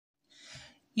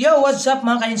Yo, what's up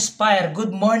mga ka-inspire?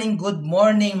 Good morning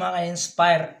mga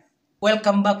ka-inspire.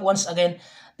 Welcome back once again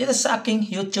dito sa aking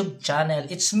YouTube channel.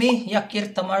 It's me,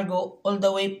 Yakir Tamargo, all the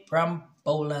way from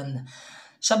Poland.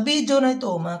 Sa video na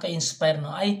ito mga ka-inspire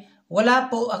ay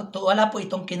wala po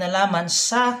itong kinalaman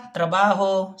sa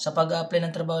trabaho, sa pag-apply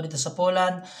ng trabaho dito sa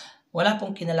Poland. Wala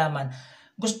pong kinalaman.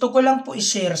 Gusto ko lang po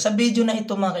i-share sa video na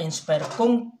ito mga ka-inspire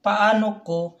kung paano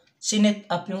ko sinet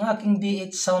up yung aking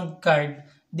D8 sound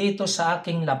card dito sa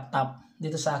aking laptop.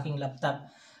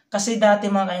 Kasi dati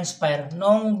mga ka-inspire,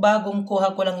 nung bagong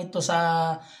kuha ko lang ito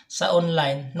sa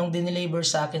online, nung dineliver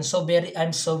sa akin,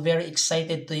 I'm so very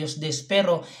excited to use this.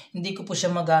 Pero hindi ko po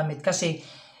siya magamit kasi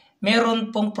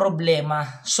meron pong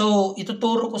problema. So,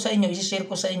 ituturo ko sa inyo, isi-share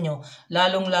ko sa inyo,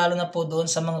 lalong-lalo na po doon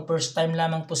sa mga first time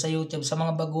lamang po sa YouTube, sa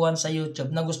mga baguhan sa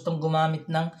YouTube na gustong gumamit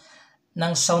ng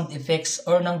sound effects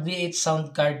or ng V8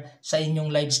 sound card sa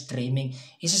inyong live streaming.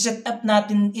 Isi-set up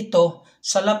natin ito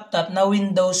sa laptop na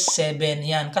Windows 7.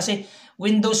 Yan. Kasi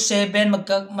Windows 7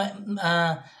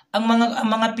 ang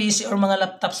mga PC or mga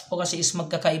laptops po kasi is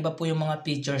magkakaiba po yung mga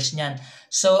features niyan.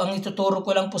 So, ang ituturo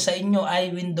ko lang po sa inyo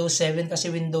ay Windows 7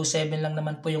 kasi Windows 7 lang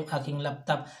naman po yung aking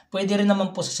laptop. Pwede rin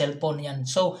naman po sa cellphone yan.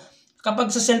 So, kapag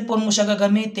sa cellphone mo siya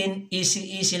gagamitin,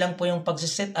 easy lang po yung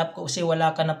pagsiset up kasi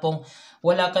wala ka na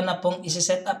pong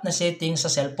isi-set up na setting sa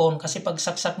cellphone. Kasi pag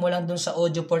saksak mo lang dun sa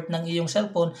audio port ng iyong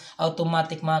cellphone,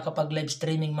 automatic makakapag live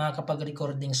streaming, makakapag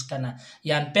recordings ka na.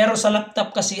 Yan. Pero sa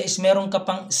laptop kasi is meron ka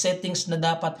pang settings na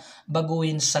dapat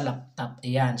baguhin sa laptop.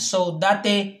 Yan. So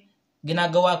dati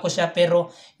ginagawa ko siya pero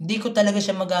hindi ko talaga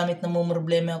siya magamit, na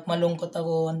problema, malungkot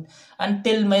ako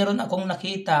until mayroon akong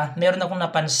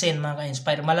napansin mga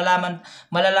ka-inspire.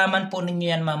 Malalaman po ninyo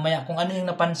yan mamaya kung ano yung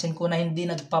napansin ko na hindi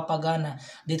nagpapagana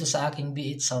dito sa aking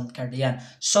V8 sound card. Yan.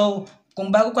 So,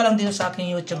 kung bago ka lang dito sa aking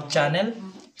YouTube channel,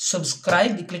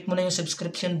 subscribe, i-click mo na yung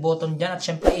subscription button dyan at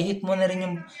syempre i-hit mo na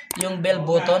rin yung bell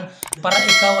button para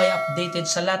ikaw ay updated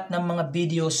sa lahat ng mga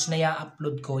videos na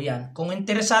i-upload ko. Yan. Kung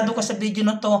interesado ka sa video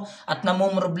na to at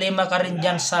problema ka rin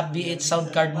dyan sa V8 sound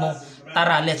card mo,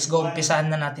 tara, let's go, umpisahan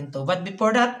na natin to. But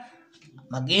before that,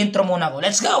 mag-intro muna ako.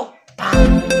 Let's go!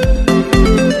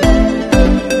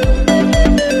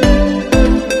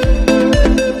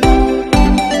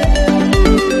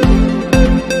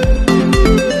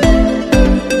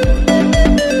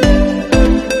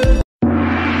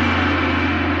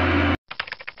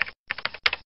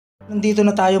 Nandito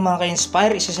na tayo mga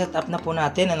ka-inspire, isa-set up na po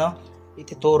natin,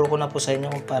 ituturo ko na po sa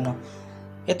inyo kung paano.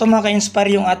 Ito mga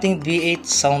ka-inspire yung ating V8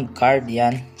 sound card,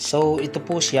 yan. So ito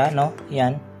po siya,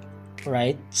 yan,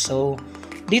 right. So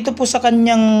dito po sa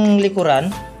kanyang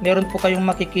likuran, meron kayong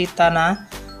makikita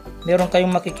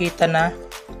na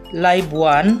live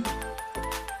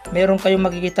 1, meron kayong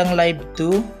makikitang live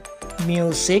 2,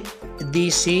 music,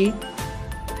 DC,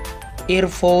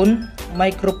 earphone,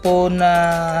 microphone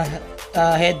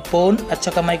headphone, at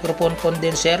saka microphone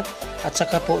condencer, at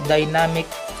saka po dynamic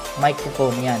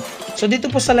microphone. Yan. So dito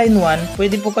po sa line 1,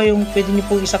 pwede niyo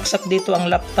po isaksak dito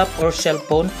ang laptop or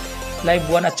cellphone. Live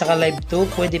 1 at saka live 2,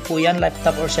 pwede po yan,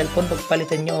 laptop or cellphone,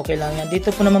 pagpalitan nyo, okay lang yan.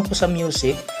 Dito po naman po sa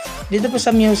music,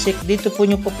 dito po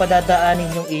nyo po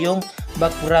padadaanin yung iyong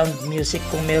background music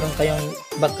kung meron kayong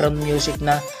background music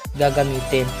na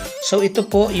gagamitin. So ito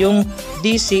po yung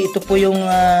DC, ito po yung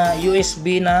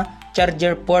USB na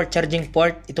charging port.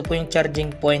 Ito po yung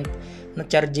charging point na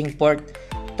charging port.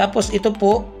 Tapos dito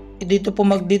po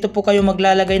kayo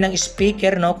maglalagay ng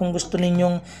speaker, kung gusto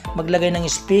ninyong maglagay ng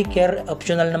speaker,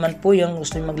 optional naman po yung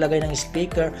gusto niyo maglagay ng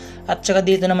speaker. At saka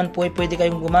dito naman po ay pwede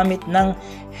kayong gumamit ng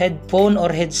headphone or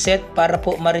headset para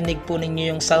po marinig po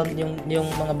ninyo yung sound, yung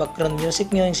mga background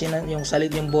music niyo, yung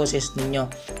salid, yung boses ninyo.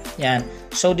 Yan.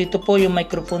 So dito po yung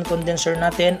microphone condenser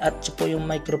natin at po yung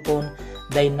microphone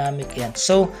dynamic. Yan.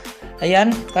 So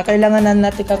ayan, kakailanganin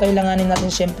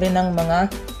natin syempre ng mga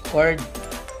cord.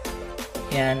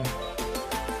 Yan.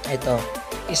 Ito.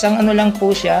 Isang lang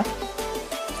po siya.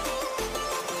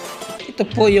 Ito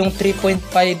po yung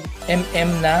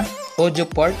 3.5mm na audio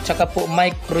port, tsaka po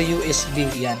micro USB.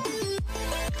 Yan.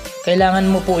 Kailangan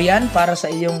mo po yan para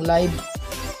sa iyong live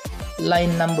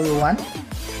line number 1.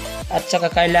 At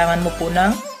saka kailangan mo po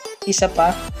ng isa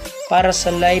pa para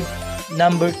sa live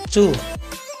number 2.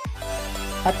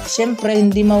 At syempre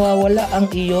hindi mawawala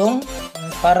ang iyong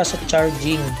para sa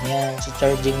charging. Yan, sa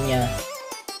charging niya.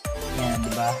 Yan,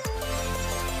 di ba?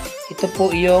 Ito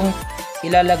po yung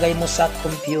ilalagay mo sa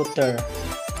computer.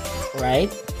 Right?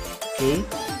 Okay.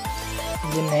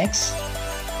 The next.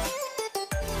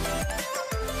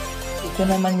 Ito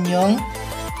naman yung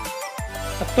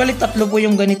actually tatlo po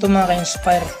yung ganito mga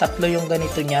ka-inspire. Tatlo yung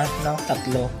ganito niya,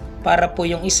 Tatlo. Para po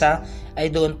yung isa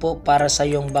ay doon po para sa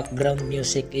yung background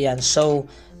music. Ayan. So,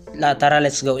 tara,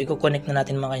 let's go. I-connect na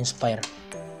natin mga inspire.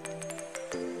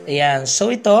 Ayan.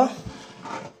 So, itong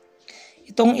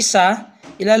isa,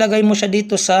 ilalagay mo siya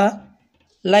dito sa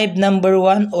live number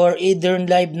 1 or either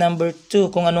live number 2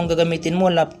 kung anong gagamitin mo,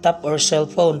 laptop or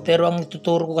cellphone. Pero ang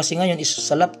ituturo ko kasi ngayon is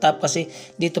sa laptop kasi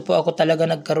dito po ako talaga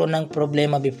nagkaroon ng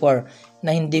problema before na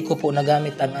hindi ko po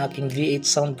nagamit ang aking V8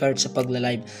 sound card sa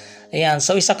pagla-live. Ayan,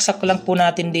 so isaksak lang po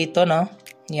natin dito, no?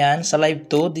 Ayan, sa live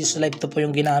 2, this live 2 po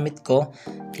yung ginamit ko.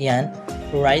 Ayan,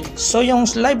 right? So yung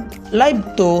live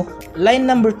 2, line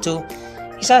number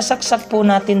 2, isasaksak po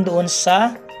natin doon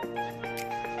sa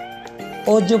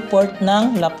audio port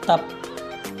ng laptop.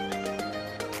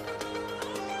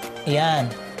 Ayan.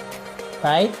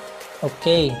 Right?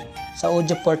 Okay. Sa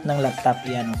audio port ng laptop.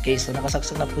 Ayan. Okay. So,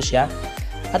 nakasaksak na po siya.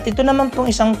 At ito naman pong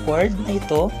isang cord na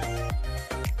ito.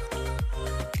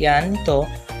 Ayan. Ito.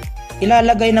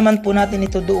 Ilalagay naman po natin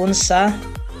ito doon sa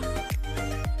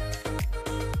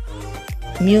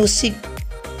music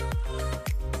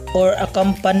or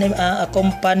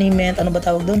accompaniment. Ano ba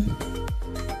tawag doon?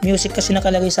 Music kasi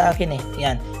nakalagay sa akin eh.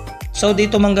 Yan. So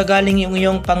dito manggagaling yung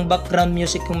iyong pang background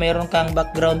music kung mayroon kang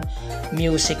background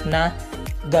music na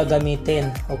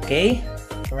gagamitin. Okay?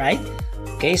 Right?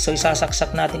 Okay, so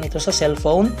isasaksak natin ito sa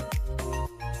cellphone.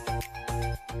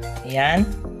 Yan.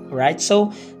 Right?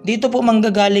 So dito po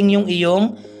manggagaling yung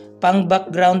iyong pang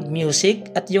background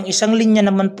music at yung isang linya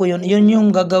naman po yun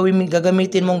yung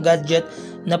gagamitin mong gadget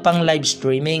na pang live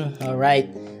streaming.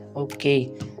 Alright? Okay.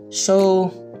 So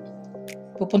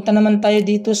pupunta naman tayo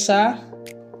dito sa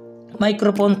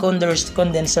microphone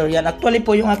condenser. Yan. Actually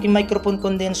po yung aking microphone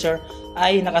condenser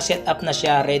ay nakaset up na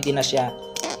siya. Ready na siya.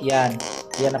 Yan.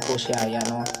 Yan na po siya. Yan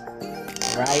o.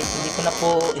 Right.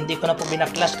 Hindi ko na po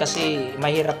binaklas kasi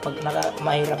mahirap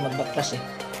magbaklas eh.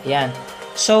 Yan.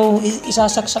 So,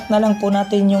 isasaksak na lang po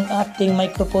natin yung ating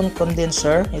microphone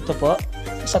condenser. Ito po.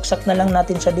 Isaksak na lang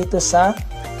natin siya dito sa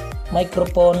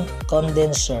microphone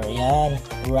condenser. Yan.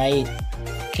 Right.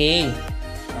 Okay.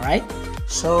 Alright,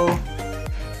 so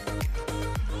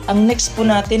ang next po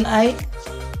natin ay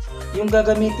yung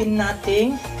gagamitin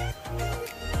nating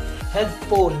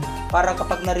headphone para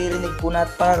kapag naririnig po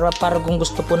natin, para kung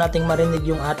gusto po nating marinig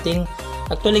yung ating,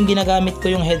 actually ginagamit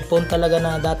ko yung headphone talaga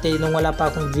na dati nung wala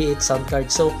pa akong V8 sound card.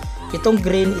 So itong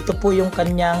green, ito po yung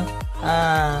kanyang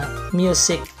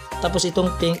music, tapos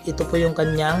itong pink, ito po yung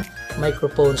kanyang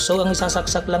microphone. So ang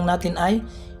isasaksak lang natin ay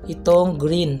itong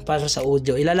green para sa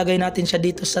audio. Ilalagay natin siya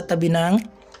dito sa tabi ng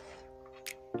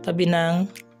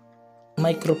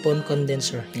microphone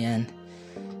condenser. Yan.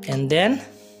 And then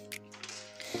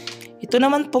ito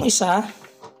naman pong isa.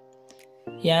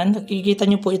 Yan, nakikita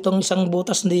nyo po itong isang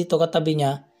butas dito katabi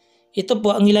niya. Ito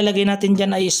po ang ilalagay natin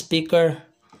diyan ay speaker.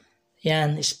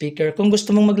 Yan, speaker. Kung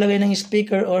gusto mong maglagay ng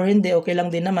speaker or hindi, okay lang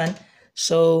din naman.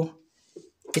 So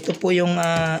ito po yung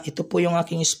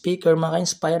aking speaker,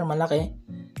 maka-inspire, malaki.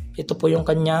 Ito po yung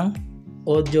kanyang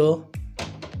audio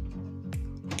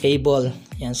cable.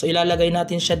 Yan. So ilalagay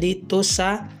natin siya dito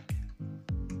sa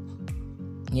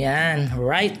yan,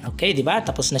 right. Okay, di ba?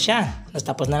 Tapos na siya.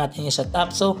 Tapos na natin i-set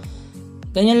up. So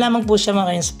ganyan lamang po siya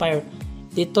maka-inspire.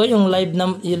 Dito yung live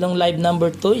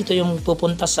number 2, ito yung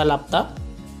pupunta sa laptop.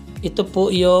 Ito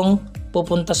po yung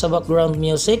pupunta sa background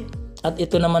music at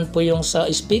ito naman po yung sa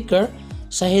speaker,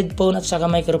 sa headphone at saka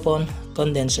microphone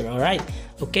condenser. Alright.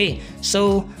 Okay.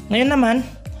 So, ngayon naman,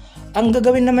 ang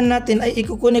gagawin naman natin ay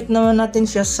i-connect naman natin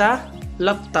siya sa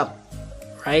laptop.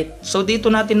 Right? So, dito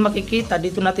natin makikita,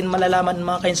 dito natin malalaman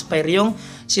mga ka-inspire yung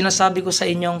sinasabi ko sa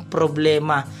inyong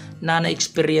problema na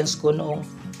na-experience ko noong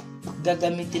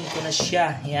gagamitin ko na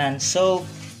siya. Yan. So,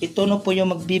 ito no po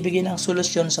yung magbibigay ng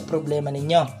solusyon sa problema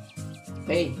ninyo.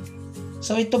 Okay.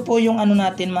 So, ito po yung ano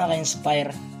natin mga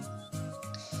ka-inspire.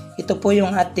 Ito po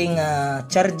yung ating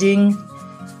charging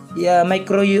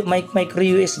micro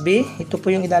USB. Ito po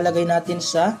yung ilalagay natin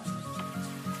sa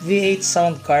V8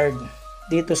 sound card.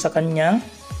 Dito sa kanyang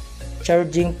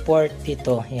charging port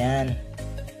ito. Yan.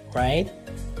 Right?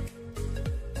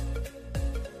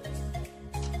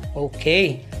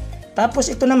 Okay.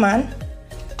 Tapos ito naman,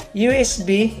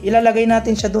 USB, ilalagay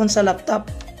natin siya doon sa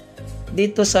laptop.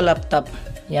 Dito sa laptop.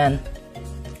 Yan.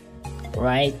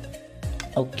 Right.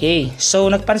 Okay. So,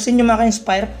 nagpansin nyo mga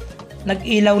ka-inspire,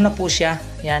 nag-ilaw na po siya.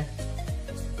 Yan.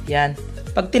 Yan.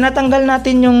 Pag tinatanggal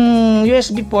natin yung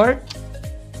USB port,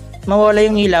 mawala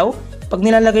yung ilaw. Pag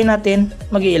nilalagay natin,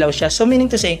 mag-iilaw siya. So, meaning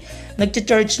to say,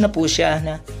 nag-charge na po siya.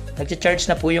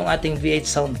 Nag-charge na po yung ating V8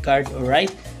 sound card.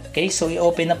 Alright. Okay. So,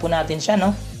 i-open na po natin siya,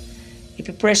 no?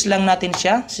 I-press lang natin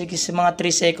siya. Sige, mga 3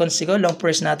 seconds siguro. Long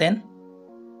press natin.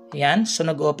 Yan. So,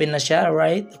 nag-open na siya.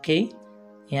 Alright. Okay.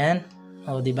 Yan.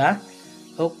 O, di ba?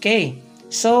 Okay.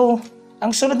 So,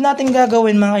 ang sunod natin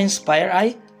gagawin mga Inspire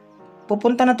ay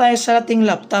pupunta na tayo sa ating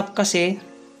laptop kasi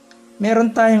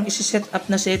meron tayong isi-set up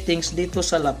na settings dito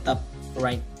sa laptop.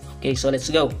 Right. Okay, so let's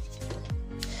go.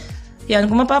 Yan,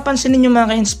 kung mapapansin niyo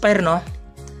mga Inspire, no?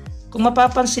 Kung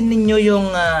mapapansin niyo yung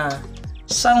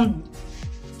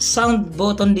sound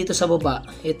button dito sa baba.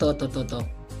 Ito.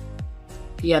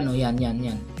 Yan o, yan.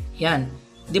 Yan.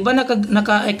 Di ba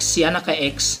naka-X yan,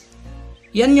 naka-X?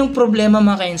 Yan yung problema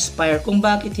mga ka-Inspire kung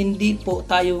bakit hindi po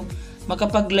tayo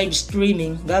makapag-live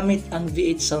streaming gamit ang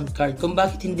V8 sound card. Kung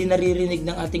bakit hindi naririnig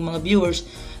ng ating mga viewers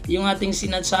yung ating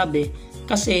sinasabi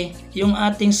kasi yung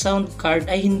ating sound card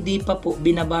ay hindi pa po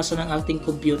binabasa ng ating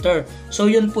computer.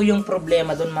 So yun po yung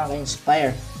problema doon mga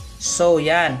ka-Inspire. So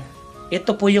yan.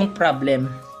 Ito po yung problem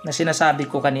na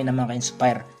sinasabi ko kanina mga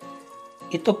ka-Inspire.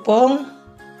 Ito pong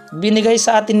binigay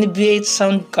sa atin ni V8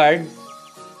 sound card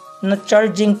na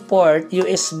charging port,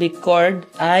 USB cord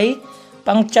ay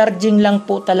pang charging lang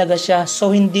po talaga siya.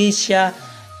 So hindi siya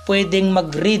pwedeng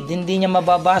mag-read, hindi niya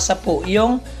mababasa po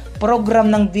yung program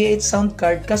ng V8 sound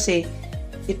card kasi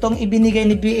itong ibinigay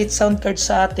ni V8 sound card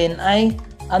sa atin ay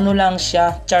ano lang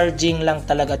siya, charging lang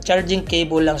talaga, charging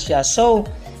cable lang siya. So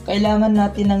kailangan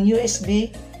natin ng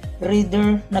USB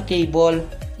reader na cable.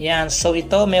 Yan, so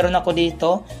ito meron ako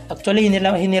dito. Actually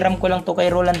hiniram ko lang to kay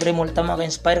Roland Remulta mga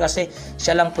ka-Inspire kasi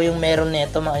siya lang po yung meron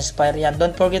nito mga ka-Inspire. Yan,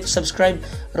 don't forget to subscribe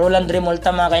Roland Remulta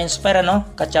mga ka-Inspire, ano?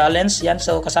 Ka-challenge. Yan,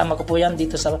 so kasama ko po yan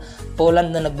dito sa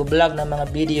Poland na nagbo-vlog ng mga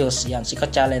videos. Yan, si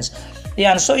ka-challenge.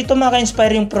 Yan, so ito mga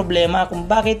ka-Inspire yung problema kung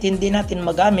bakit hindi natin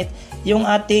magamit yung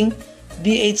ating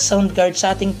V8 sound card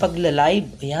sa ating pagla-live.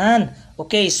 Yan.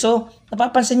 Okay, so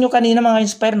napapansin nyo kanina mga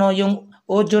ka-Inspire, no, yung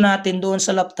audio natin doon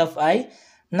sa laptop ay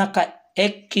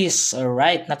naka-X,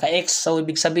 alright, naka-X, so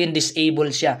ibig sabihin disable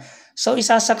siya. So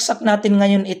isasaksak natin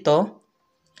ngayon ito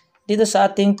dito sa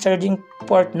ating charging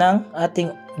port ng ating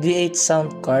V8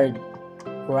 sound card,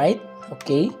 right?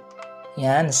 Okay,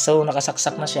 yan, so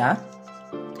nakasaksak na siya.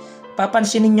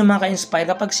 Papansinin nyo mga ka-Inspire,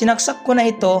 kapag sinaksak ko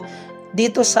na ito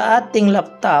dito sa ating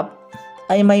laptop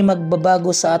ay may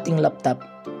magbabago sa ating laptop.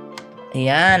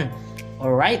 Ayan,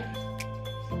 alright.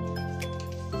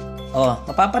 Oh,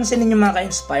 mapapansin niyo mga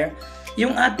ka-Inspire,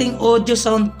 yung ating audio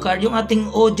sound card, yung ating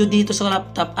audio dito sa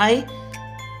laptop ay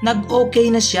nag-okay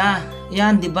na siya.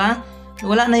 Yan, di ba?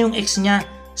 Wala na yung X niya.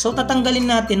 So tatanggalin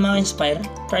natin mga Inspire.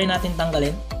 Try natin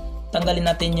tanggalin.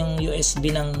 Tanggalin natin yung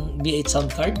USB ng V8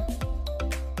 sound card.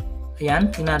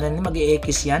 Ayan, tingnan natin,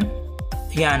 mag-i-X yan.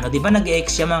 Ayan, o di ba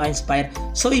nag-i-X siya mga Inspire.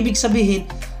 So ibig sabihin,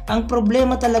 ang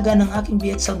problema talaga ng aking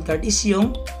V8 sound card is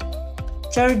yung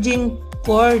charging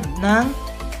cord ng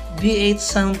V8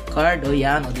 sound card. O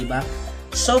yan, o diba?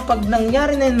 So pag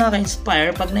nangyari na yun mga ka-Inspire,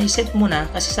 pag na-set mo na,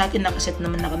 kasi sa akin nakaset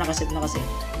naman, nakaset na kasi,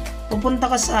 pupunta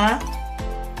ka sa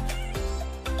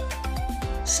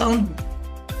sound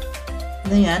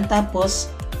na yan, tapos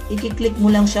i-click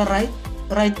mo lang siya,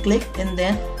 right click, and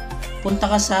then punta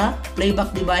ka sa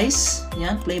playback device.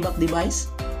 Yan, playback device,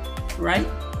 right?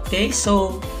 Okay,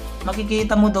 so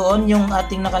makikita mo doon yung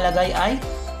ating nakalagay ay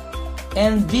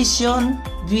Envision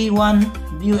V1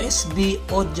 USB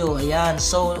audio. Ayan.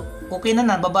 So okay na,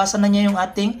 nababasa na niya yung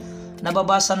ating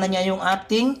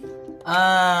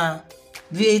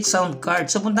V8 sound card.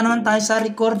 So punta naman tayo sa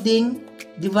recording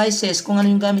devices kung ano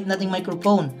yung gamit nating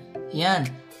microphone. Ayan.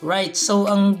 Right. So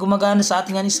ang gumagana sa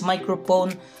atin is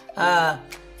microphone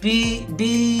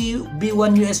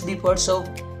B1 USB port. So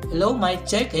hello, mic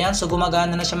check. Ayan. So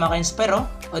gumagana na siya mga ka-Inspire.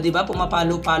 O diba?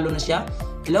 Pumapalo-palo na siya.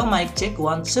 Hello, mic check.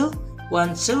 1, 2.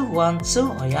 1, 2, 1,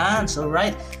 2. Ayan. So,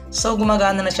 right. So,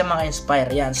 gumagana na siya mga Inspire.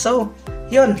 Ayan. So,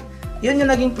 yun. Yun yung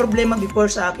naging problema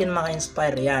before sa akin mga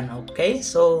Inspire. Ayan. Okay.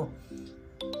 So,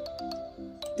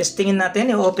 testingin natin.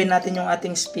 I-open natin yung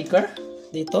ating speaker.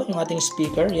 Dito, yung ating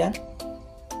speaker. Ayan.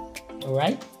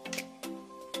 Alright.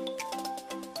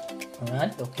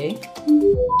 Alright. Okay.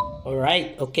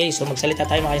 Alright. Okay. So, magsalita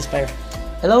tayo mga Inspire.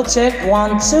 Hello, check.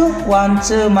 1, 2.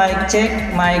 1, 2. Mic check.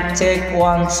 Mic check.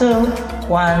 1, 2.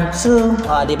 1,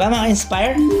 2. Di ba mga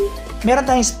Inspire? Meron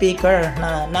tayong speaker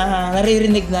na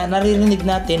naririnig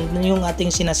natin yung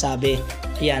ating sinasabi.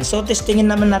 Ayan. So testingin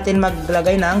naman natin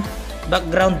maglagay ng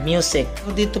background music.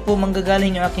 So dito po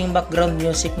manggagaling yung aking background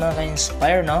music mga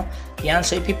ka-Inspire, no? Ayan.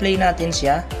 So ipi-play natin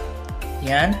siya.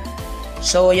 Ayan.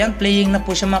 So ayan, playing na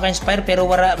po siya mga ka-Inspire pero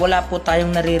wala po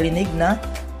tayong naririnig na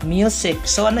music.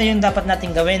 So ano yung dapat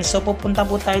natin gawin? So pupunta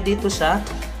po tayo dito sa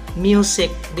music,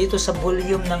 dito sa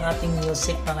volume ng ating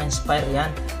music mga Inspire.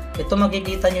 Yan, ito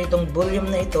makikita nyo itong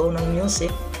volume na ito ng music,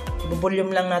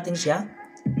 i-volume lang natin siya.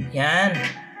 Yan,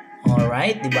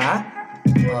 alright, diba?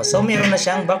 So meron na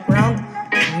siyang background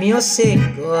music.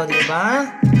 O, di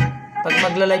ba? Pag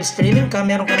magla-live streaming ka,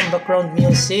 meron ka ng background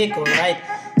music. Alright.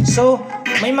 So,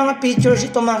 may mga features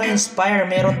ito mga ka-inspire.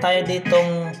 Meron tayo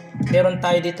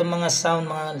dito mga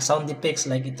sound effects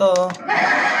like ito.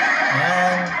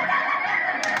 Yan.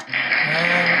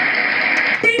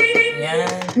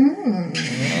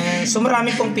 Yan. So,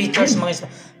 marami pong features mga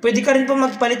ka-inspire. Pwede ka rin po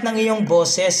magpalit ng iyong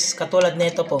boses. Katulad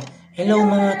nito po. Hello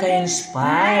mga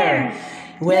ka-inspire.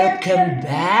 Welcome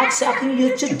back sa aking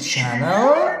YouTube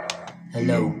channel.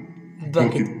 Hello.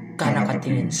 Bakit ka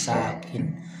nakatingin sa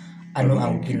akin? Ano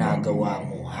ang ginagawa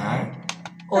mo, ha?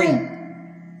 Oy!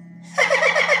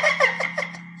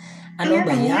 Ano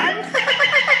ba yan?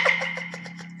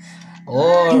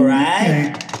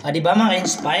 Alright. Diba mga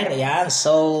inspire? Yan.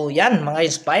 So, yan mga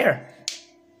inspire.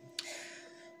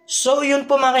 So, yun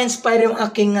po mga inspire yung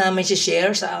aking may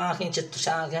share sa aking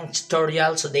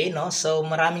tutorial today, no? So,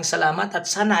 maraming salamat at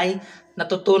sana ay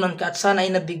natutunan ka at sana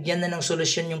ay nabigyan na ng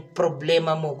solusyon yung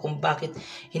problema mo kung bakit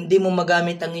hindi mo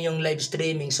magamit ang iyong live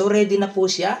streaming. So, ready na po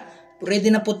siya.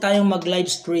 Ready na po tayong mag-live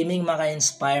streaming mga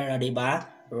inspire, di ba?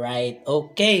 Right.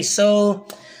 Okay. So,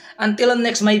 until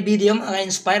next my video mga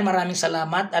inspire, maraming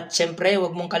salamat at syempre,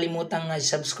 huwag mong kalimutang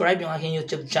subscribe yung aking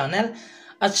YouTube channel.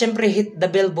 At syempre, hit the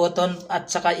bell button at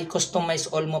saka i-customize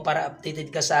all mo para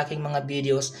updated ka sa aking mga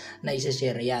videos na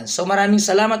isi-share yan. So maraming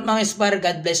salamat mga inspire.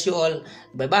 God bless you all.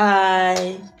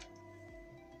 Bye-bye!